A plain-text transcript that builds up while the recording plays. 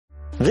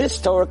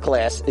This Torah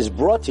class is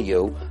brought to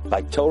you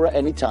by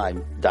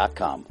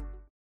TorahAnytime.com.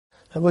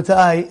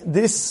 Rabotai,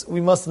 this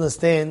we must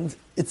understand.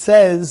 It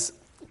says,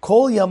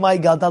 Kol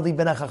Yamai Gadali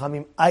Ben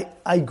HaChachamim.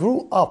 I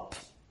grew up.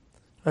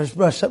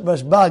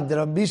 Rashbag, the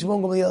Rabbi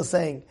Shimon Gamliel is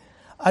saying,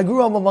 I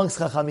grew up amongst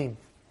Chachamim.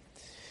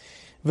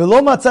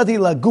 V'lo matzati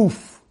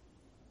laguf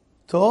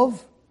tov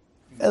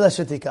ela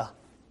shetika.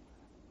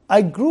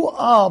 I grew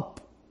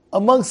up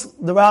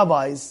amongst the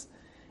rabbis,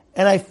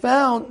 and I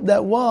found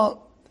that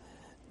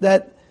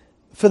that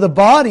for the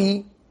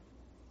body,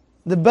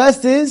 the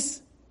best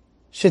is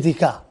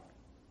shetika.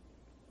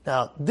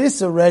 Now,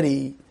 this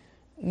already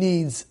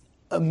needs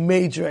a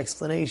major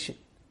explanation.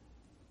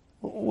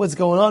 What's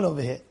going on over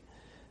here?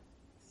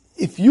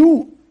 If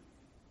you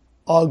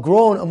are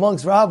grown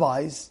amongst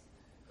rabbis,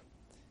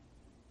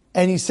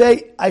 and you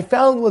say, I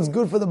found what's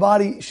good for the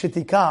body,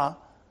 shetika,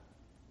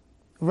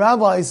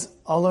 rabbis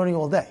are learning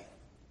all day.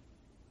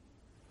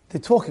 They're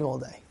talking all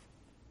day.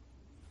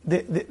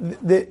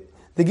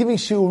 They're giving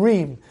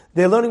shiurim.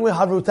 They're learning with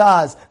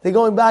havrutaz. They're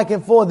going back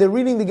and forth. They're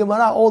reading the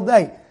Gemara all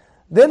day.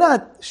 They're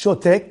not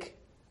shotek.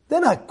 They're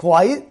not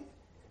quiet.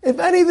 If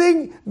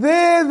anything,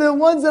 they're the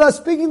ones that are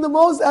speaking the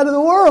most out of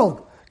the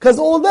world. Because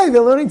all day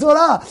they're learning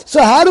Torah.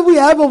 So how do we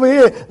have over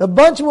here, the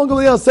bunch of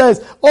Gamliel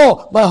says,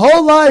 oh, my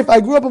whole life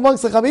I grew up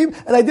amongst the Chachamim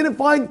and I didn't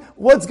find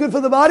what's good for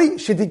the body?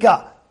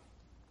 Shetika.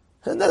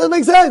 And that doesn't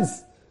make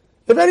sense.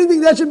 If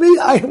anything, that should be,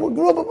 I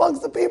grew up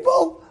amongst the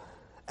people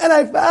and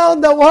I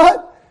found that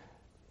what?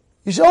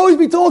 You should always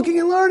be talking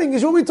and learning. You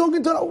should always be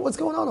talking Torah. What's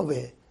going on over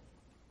here?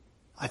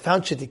 I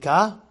found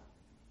Shetika.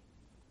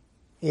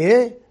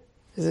 Yeah?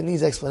 It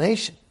needs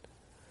explanation.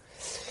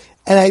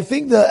 And I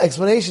think the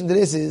explanation to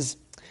this is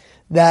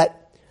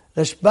that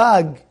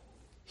Rashbag,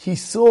 he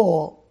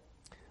saw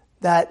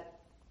that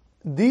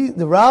the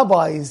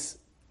rabbis,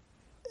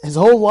 his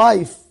whole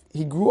life,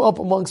 he grew up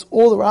amongst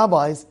all the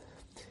rabbis,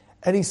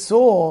 and he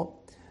saw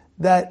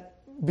that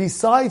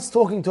besides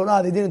talking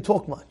Torah, they didn't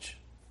talk much.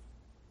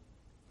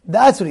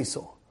 That's what he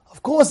saw.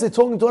 Of course, they're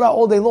talking Torah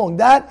all day long.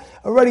 That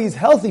already is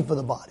healthy for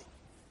the body.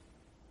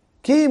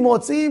 Ki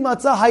motzi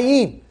matzah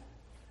hayim.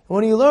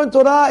 When you learn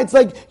Torah, it's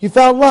like you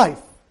found life.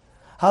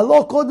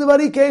 Halo kol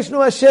devari ke'eshnu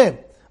Hashem.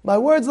 My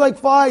word's like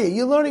fire.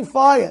 You're learning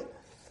fire.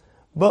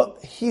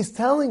 But he's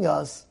telling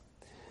us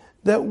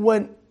that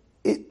when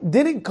it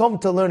didn't come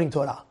to learning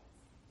Torah,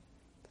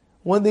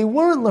 when they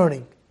weren't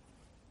learning,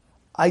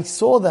 I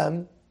saw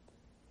them,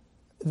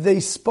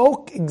 they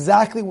spoke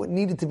exactly what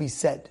needed to be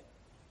said.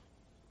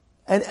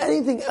 And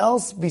anything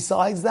else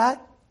besides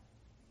that,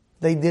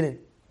 they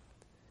didn't.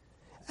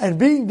 And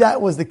being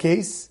that was the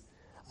case,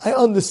 I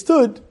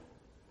understood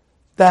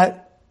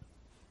that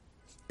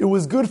it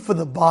was good for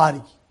the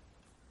body.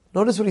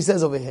 Notice what he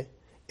says over here.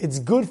 It's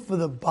good for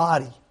the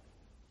body.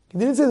 He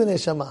didn't say the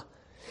neshama.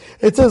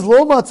 It says,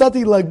 Lo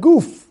matzati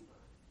laguf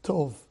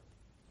tov.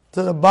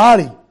 To the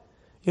body.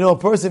 You know, a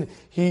person,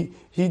 he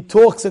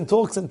talks and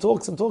talks and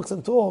talks and talks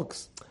and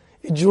talks.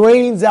 It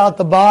drains out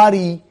the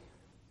body.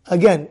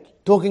 Again,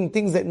 talking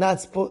things that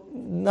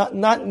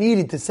not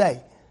needed to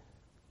say.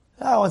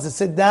 I want to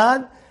sit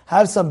down,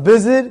 have some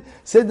bizid,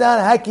 sit down,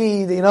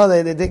 hacky, you know,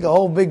 they take a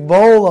whole big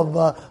bowl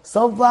of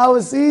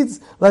sunflower seeds.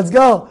 Let's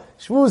go.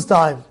 Shmooze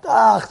time.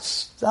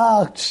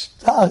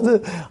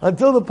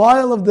 Until the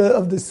pile of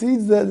the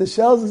seeds, the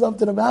shells is up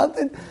to the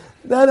mountain.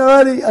 Then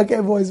already,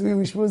 okay boys, we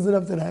shmoozed it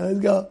up tonight.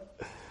 Let's go.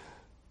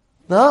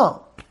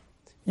 No.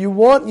 You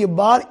want your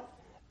body.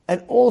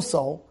 And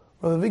also,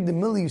 Rabbi Victor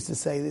Miller used to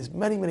say this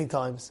many, many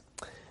times.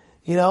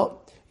 You know,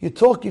 you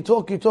talk.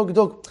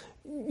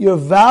 Your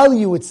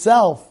value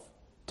itself,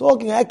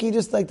 talking hacky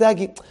just like that,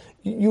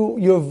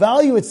 your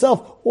value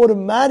itself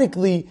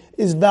automatically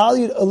is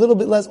valued a little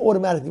bit less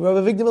automatically.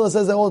 Rabbi Victor Miller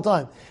says that all the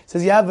time. He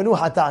says, you have a new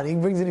hatan. He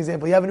brings an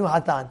example. You have a new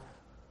hatan.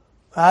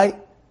 Right?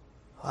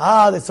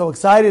 They're so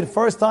excited.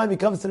 First time he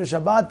comes to the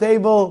Shabbat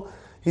table.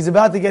 He's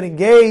about to get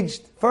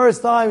engaged.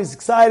 First time he's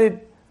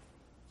excited.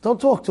 Don't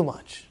talk too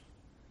much.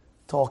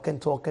 Talk.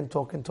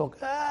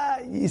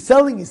 You're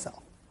selling yourself.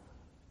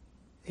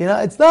 You know,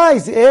 it's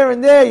nice, here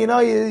and there, you know,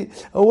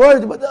 a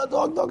word, but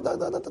talk.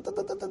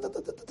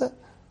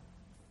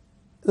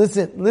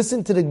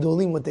 Listen to the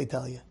Gdolim, what they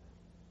tell you.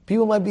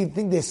 People might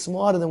think they're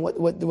smarter than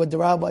what the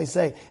rabbis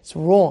say. It's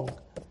wrong.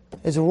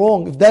 It's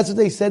wrong. If that's what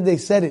they said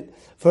it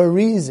for a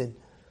reason.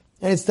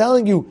 And it's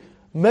telling you,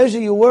 measure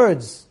your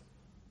words.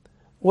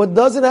 What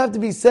doesn't have to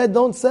be said,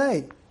 don't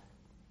say.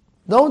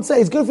 Don't say.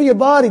 It's good for your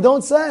body,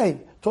 don't say.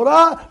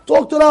 Torah,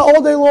 talk Torah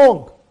all day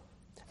long.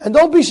 And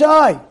don't be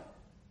shy.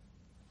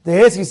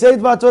 They ask you, say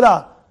Dvar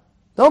Torah.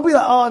 Don't be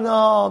like, oh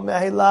no,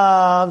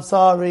 Mehila, I'm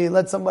sorry,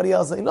 let somebody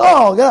else say.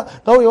 No,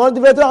 you want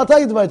Dvar Torah, I'll tell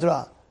you Dvar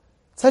Torah.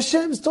 It's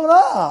Hashem's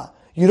Torah.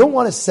 You don't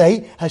want to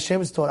say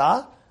Hashem's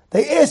Torah?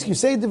 They ask you,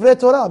 say Dvar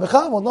Torah.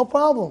 Bechavod, no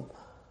problem.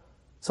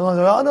 Someone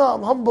goes, oh no,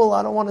 I'm humble,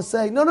 I don't want to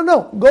say.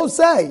 No, go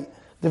say.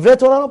 Dvar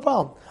Torah, no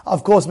problem.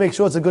 Of course, make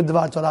sure it's a good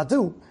Dvar Torah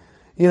too.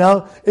 You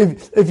know,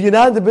 if you're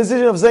not in the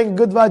position of saying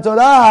good Dvar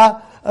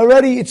Torah,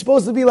 already it's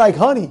supposed to be like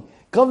honey.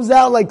 Comes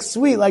out like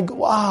sweet, like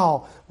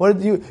wow. What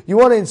you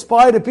want to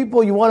inspire the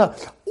people? You want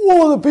to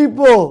all the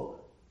people.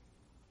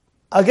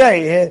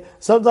 Okay,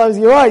 sometimes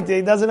you're right.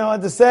 He doesn't know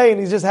what to say, and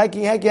he's just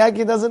hacking,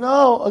 doesn't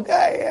know.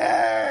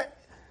 Okay,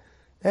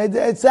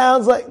 it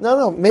sounds like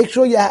no. Make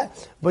sure you have,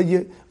 but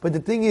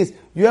the thing is,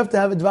 you have to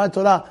have a Dvar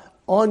Torah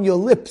on your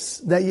lips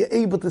that you're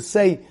able to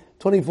say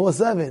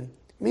 24/7.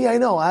 Me, I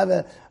know. I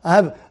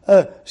have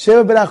a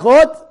Sheva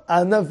Berachot.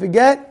 I'll never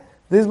forget.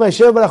 This is my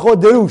Sheva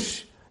Berachot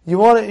Derush. You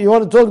want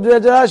to talk to the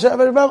Sheva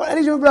Berachot?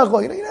 Any Sheva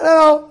Berachot?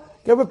 No.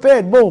 Get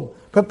prepared. Boom.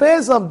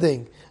 Prepare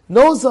something.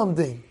 Know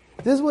something.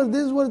 This is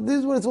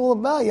what it's all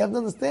about. You have to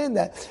understand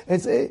that.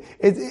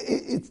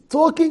 It's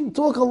talking.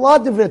 Talk a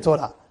lot of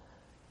Torah,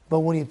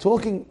 but when you're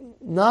talking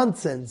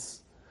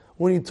nonsense,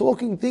 when you're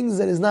talking things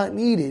that is not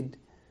needed,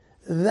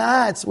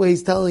 that's where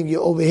he's telling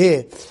you over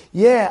here.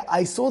 Yeah,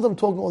 I saw them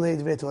talking all day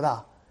Divrei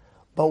Torah,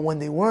 but when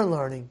they weren't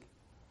learning,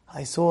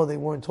 I saw they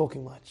weren't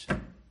talking much.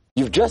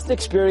 You've just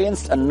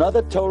experienced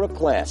another Torah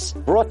class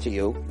brought to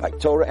you by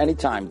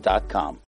TorahAnytime.com.